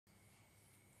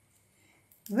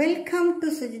Welcome to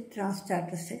Suchithra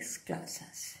statistics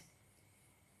classes.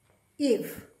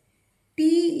 If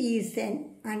T is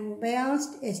an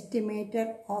unbiased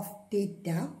estimator of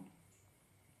theta,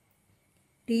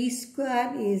 T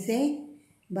square is a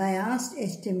biased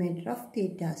estimator of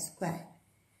theta square.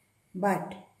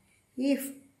 But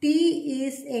if T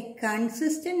is a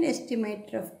consistent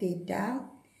estimator of theta,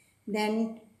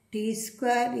 then T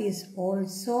square is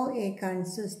also a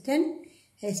consistent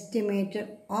estimator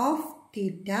of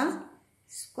theta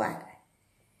square.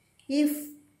 If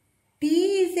T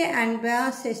is an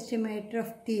unbiased estimator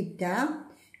of theta,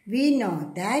 we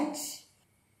know that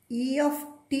E of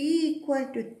T equal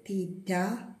to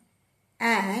theta,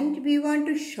 and we want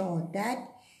to show that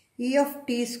E of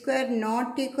T square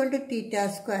not equal to theta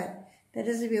square. That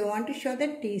is, we want to show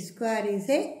that T square is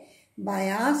a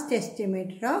biased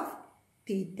estimator of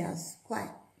theta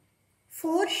square.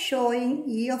 For showing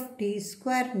E of T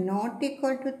square not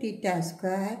equal to theta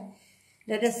square,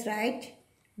 let us write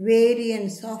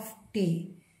variance of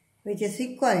T, which is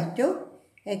equal to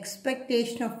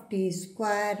expectation of T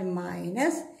square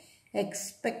minus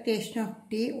expectation of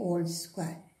T whole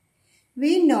square.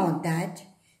 We know that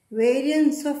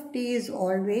variance of T is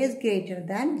always greater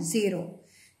than 0.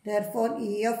 Therefore,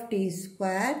 E of T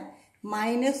square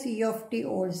minus E of T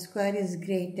whole square is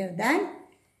greater than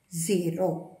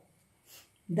 0.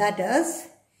 That is,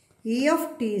 E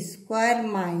of T square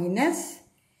minus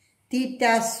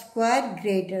theta square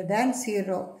greater than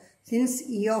 0, since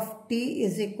E of T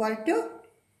is equal to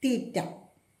theta.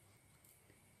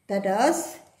 That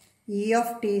is, E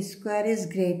of T square is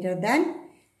greater than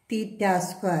theta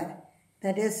square.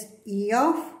 That is, E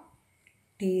of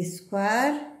T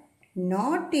square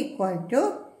not equal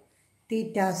to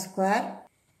theta square.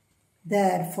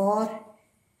 Therefore,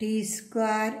 T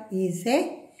square is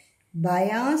a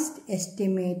biased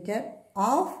estimator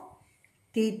of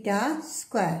theta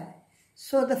square.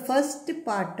 So, the first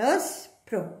part is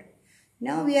proved.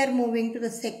 Now, we are moving to the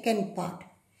second part.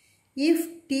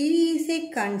 If T is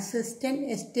a consistent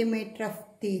estimator of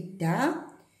theta,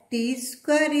 T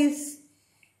square is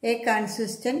a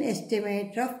consistent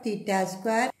estimator of theta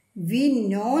square. We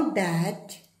know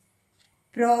that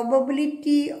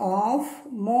probability of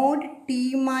mod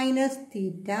T minus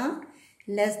theta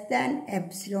less than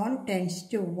epsilon tends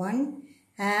to 1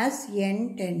 as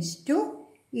n tends to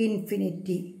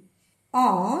infinity.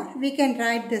 Or we can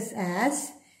write this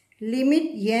as limit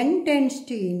n tends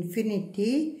to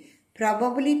infinity,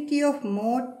 probability of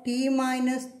mod T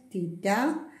minus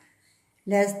theta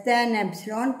less than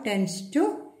epsilon tends to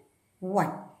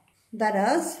 1. That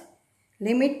is,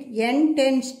 limit n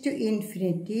tends to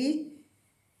infinity.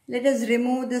 Let us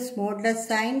remove this modulus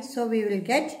sign. So, we will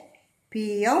get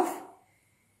P of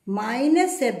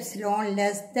minus epsilon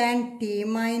less than T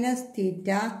minus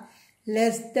theta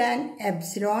less than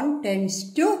epsilon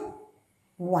tends to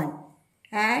 1.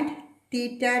 Add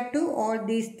theta to all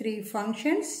these three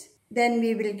functions. Then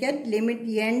we will get limit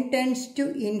n tends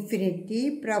to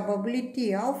infinity,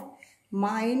 probability of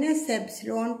minus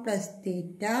epsilon plus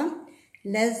theta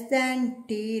less than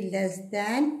T less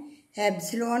than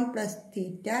epsilon plus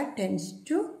theta tends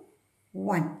to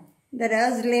 1. That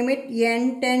is, limit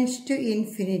n tends to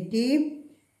infinity,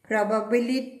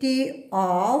 probability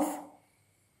of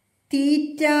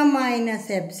theta minus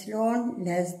epsilon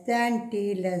less than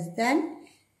T less than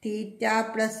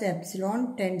theta plus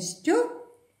epsilon tends to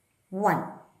 1.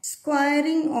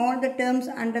 Squaring all the terms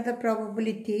under the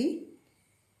probability,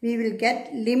 we will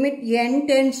get limit n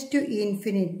tends to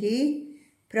infinity,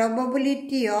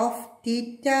 probability of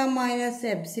theta minus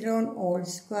epsilon whole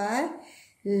square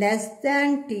less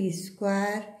than T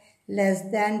square less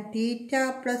than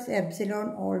theta plus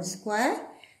epsilon whole square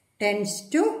tends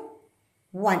to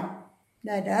 1.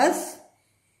 That is,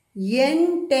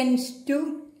 n tends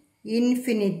to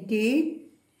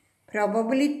infinity,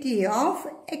 probability of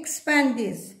expand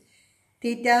this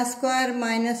theta square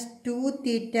minus 2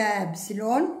 theta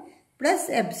epsilon plus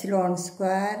epsilon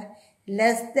square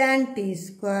less than T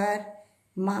square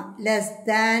less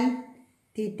than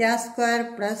theta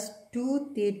square plus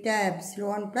 2 theta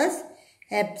epsilon plus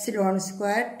epsilon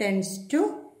square tends to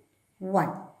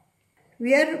 1.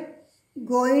 We are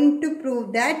going to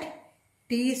prove that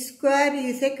T square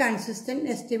is a consistent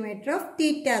estimator of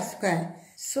theta square.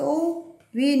 So,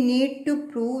 we need to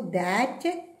prove that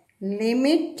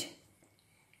limit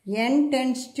n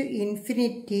tends to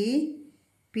infinity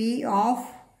P of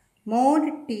mod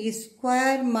T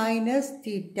square minus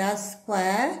theta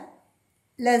square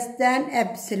less than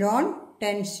epsilon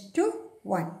tends to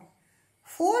 1.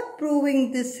 For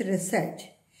proving this result,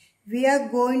 we are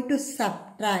going to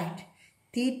subtract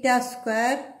theta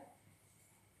square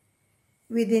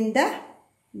within the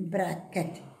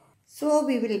bracket. So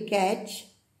we will get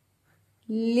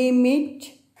limit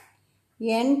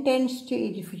n tends to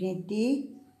infinity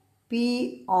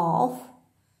p of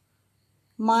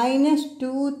minus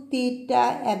 2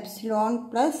 theta epsilon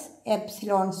plus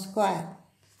epsilon square.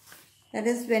 That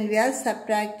is, when we are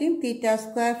subtracting theta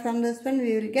square from this one,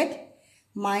 we will get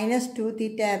minus 2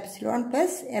 theta epsilon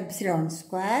plus epsilon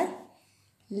square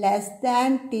less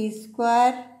than t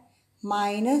square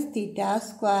minus theta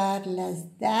square less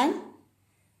than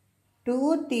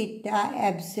 2 theta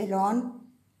epsilon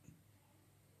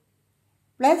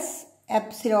plus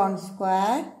epsilon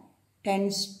square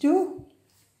tends to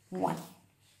 1.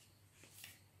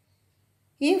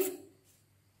 If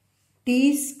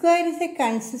t square is a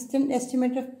consistent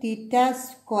estimate of theta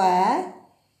square,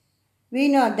 we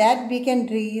know that we can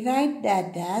rewrite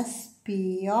that as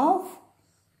p of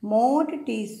mod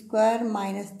t square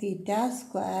minus theta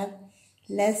square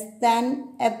less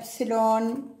than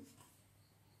epsilon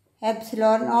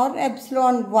or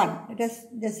epsilon 1. Let us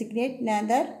designate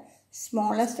another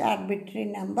smallest arbitrary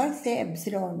number, say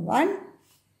epsilon 1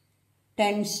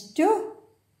 tends to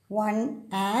 1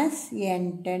 as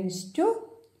n tends to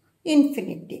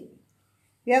infinity.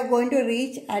 We are going to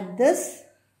reach at this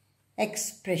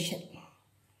expression.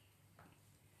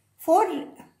 For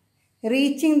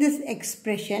reaching this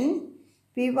expression,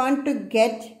 we want to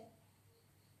get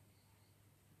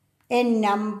a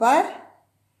number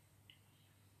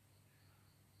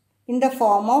in the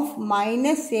form of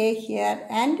minus a here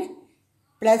and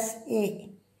plus a.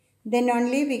 Then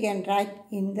only we can write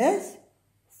in this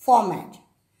format.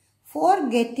 For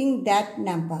getting that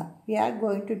number, we are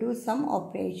going to do some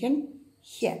operation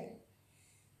here.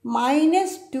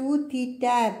 Minus 2 theta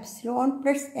epsilon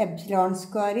plus epsilon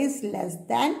square is less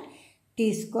than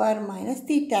t square minus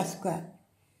theta square.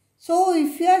 So,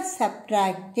 if you are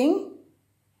subtracting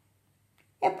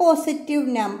a positive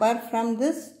number from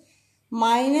this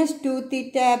minus 2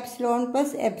 theta epsilon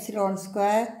plus epsilon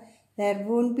square, there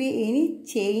won't be any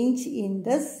change in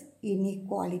this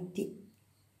inequality.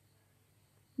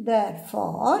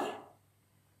 Therefore,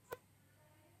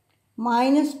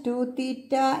 minus 2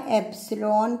 theta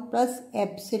epsilon plus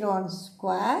epsilon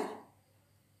square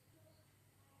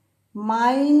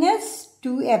minus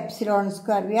 2 epsilon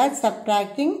square. We are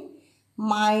subtracting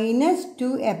minus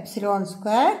 2 epsilon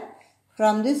square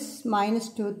from this minus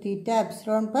 2 theta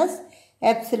epsilon plus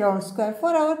epsilon square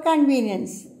for our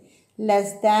convenience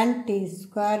less than t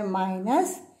square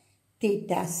minus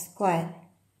theta square.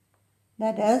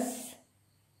 That is,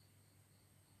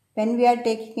 when we are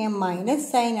taking a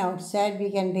minus sign outside, we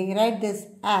can rewrite this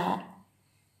as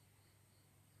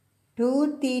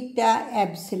 2 theta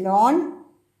epsilon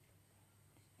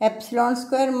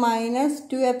square minus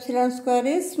 2 epsilon square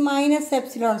is minus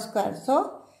epsilon square.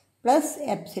 So, plus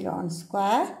epsilon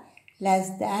square less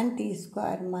than t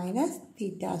square minus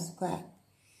theta square.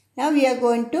 Now, we are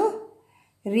going to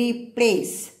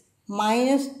replace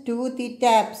minus 2 theta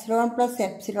epsilon plus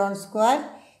epsilon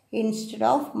square instead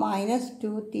of minus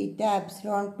 2 theta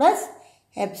epsilon plus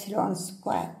epsilon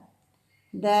square.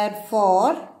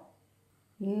 Therefore,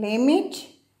 limit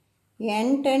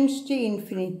n tends to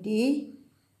infinity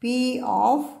p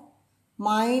of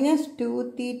minus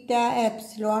 2 theta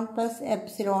epsilon plus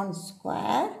epsilon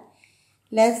square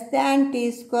less than t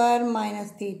square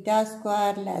minus theta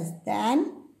square less than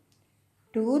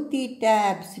 2 theta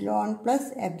epsilon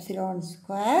plus epsilon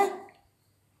square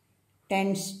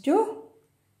tends to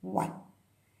 1.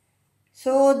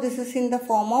 So, this is in the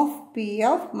form of p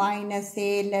of minus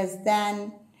a less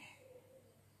than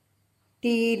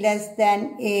t less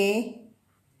than a,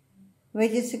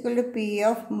 which is equal to p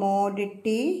of mod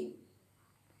t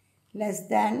less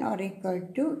than or equal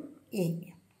to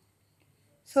a.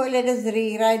 So, let us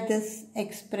rewrite this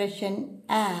expression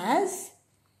as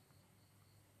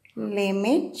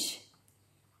limit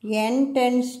n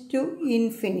tends to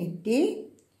infinity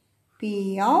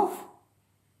p of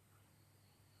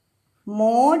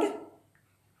mod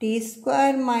t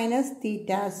square minus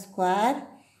theta square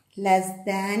less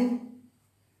than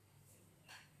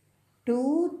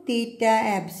 2 theta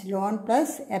epsilon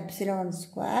plus epsilon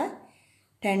square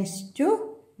tends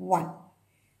to 1.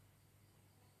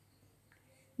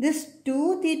 This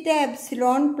 2 theta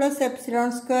epsilon plus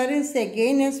epsilon square is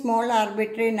again a small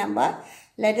arbitrary number.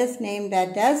 Let us name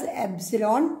that as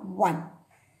epsilon 1.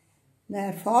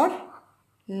 Therefore,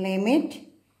 limit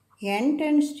n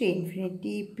tends to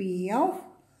infinity p of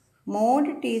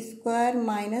mod t square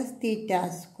minus theta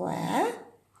square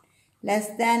less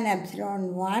than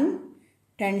epsilon 1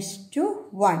 tends to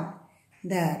 1.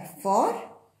 Therefore,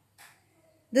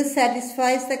 this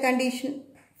satisfies the condition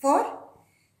for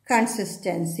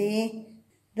consistency.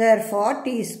 Therefore,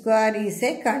 t square is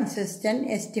a consistent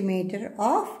estimator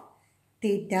of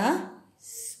theta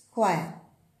square.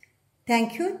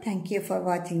 Thank you for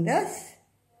watching this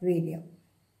video.